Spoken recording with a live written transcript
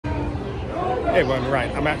Hey everyone, right,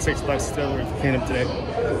 I'm at Six Flags Kingdom today.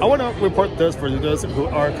 I want to report this for those who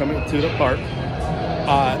are coming to the park.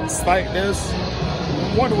 Slight news,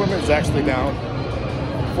 Wonder Woman is actually down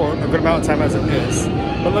for a good amount of time as it is.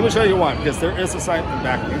 But let me show you why, because there is a sign in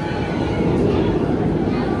back of me.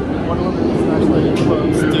 Wonder Woman is actually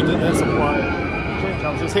closed due to the supply chain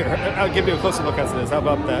challenges. Here, I'll give you a closer look as it is. How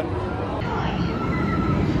about that?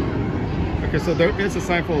 Okay, so there is a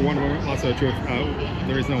sign for Wonder Woman, Lasso of Truth.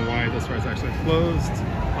 The reason why this ride is actually closed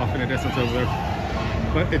off in the distance over there.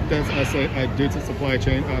 But it does say due to supply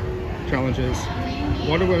chain challenges,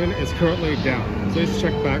 Wonder Woman is currently down. Please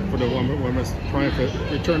check back for the Wonder Woman's triumphant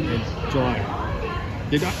return in July.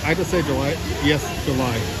 Did I just say July? Yes,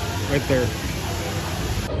 July. Right there.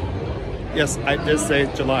 Yes, I did say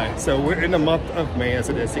July. So we're in the month of May as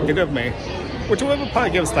it is, the beginning of May, which will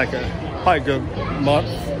probably give us like a good month.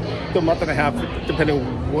 A month and a half, depending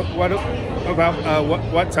what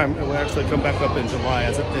time it will actually come back up in July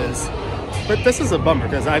as it is. But this is a bummer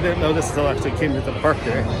because I didn't know this until I actually came to the park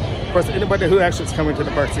today. Of course, anybody who actually is coming to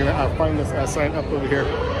the park is gonna find this sign up over here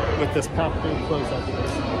with this path being closed after this.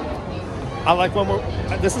 I like one more.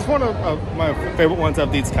 This is one of my favorite ones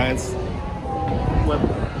of these kinds. With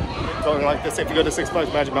going like this, if you go to Six Flags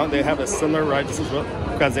Magic Mountain, they have a similar ride. This is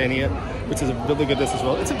Kazania, which is really good. This as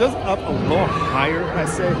well. It goes up a little higher, I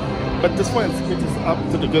say, but this one is up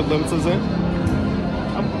to the good limits, is it?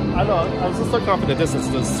 I know. I was just looking off in the distance.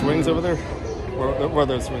 Those swings over there. Where are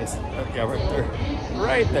those swings? Yeah, right there.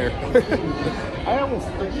 Right there. I almost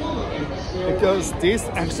think it goes. These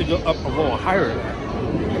actually go up a little higher than that.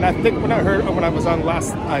 And I think when I was on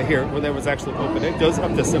last here, when it was actually open, it goes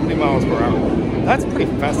up to 70 miles per hour. That's pretty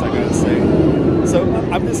fast, I gotta say. So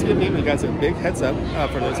I'm just gonna give you guys a big heads up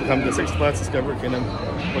for those who come to Six Flags Discovery Kingdom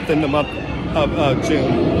within the month of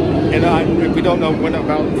June. And if we don't know when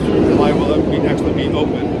about July will it actually be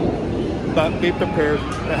open, but be prepared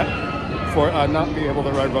for not being able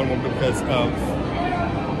to ride Wonder Woman because of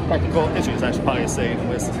practical issues, I should probably say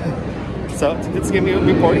anyways. So let's give me a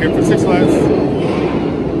report here for Six Flags.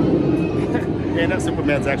 And that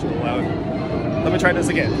Superman's actually loud. Let me try this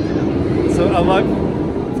again. So live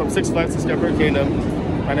from Six Flags Discovery Kingdom.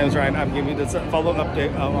 My name is Ryan. I'm giving you this follow-up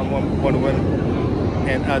update on Wonder Woman,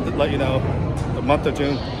 and to let you know, the month of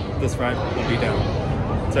June, this ride will be down.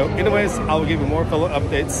 So, anyways, I will give you more follow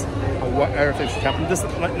updates on what everything's happening. Just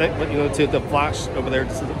like you know, to the Flash over there.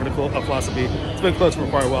 This is a pretty cool philosophy. It's been closed for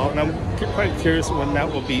quite a while, and I'm quite curious when that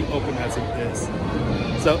will be open as it is.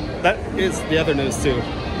 So that is the other news too.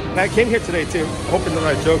 And I came here today too, hoping to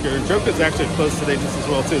ride Joker. And Joker's actually closed today just as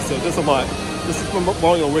well too, so there's a lot. This is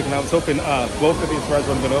Memorial Week, and I was hoping both of these rides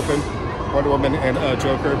would have been open, Wonder Woman and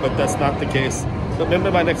Joker, but that's not the case. But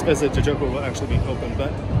maybe my next visit to Joker will actually be open.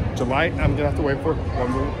 But July, I'm gonna have to wait for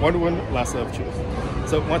Wonder Woman, Lasso of Truth.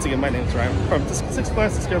 So once again, my name is Ryan from Six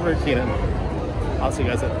Flags Discovery Kingdom. I'll see you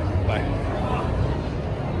guys later. Bye.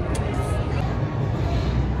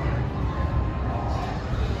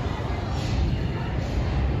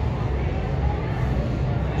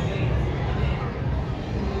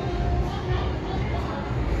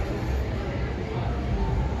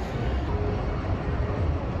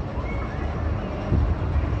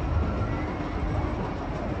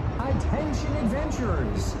 Attention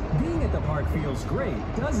adventurers! Being at the park feels great,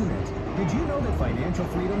 doesn't it? Did you know that financial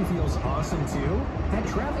freedom feels awesome too? At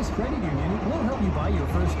Travis Credit Union, we'll help you buy your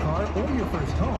first car or your first home.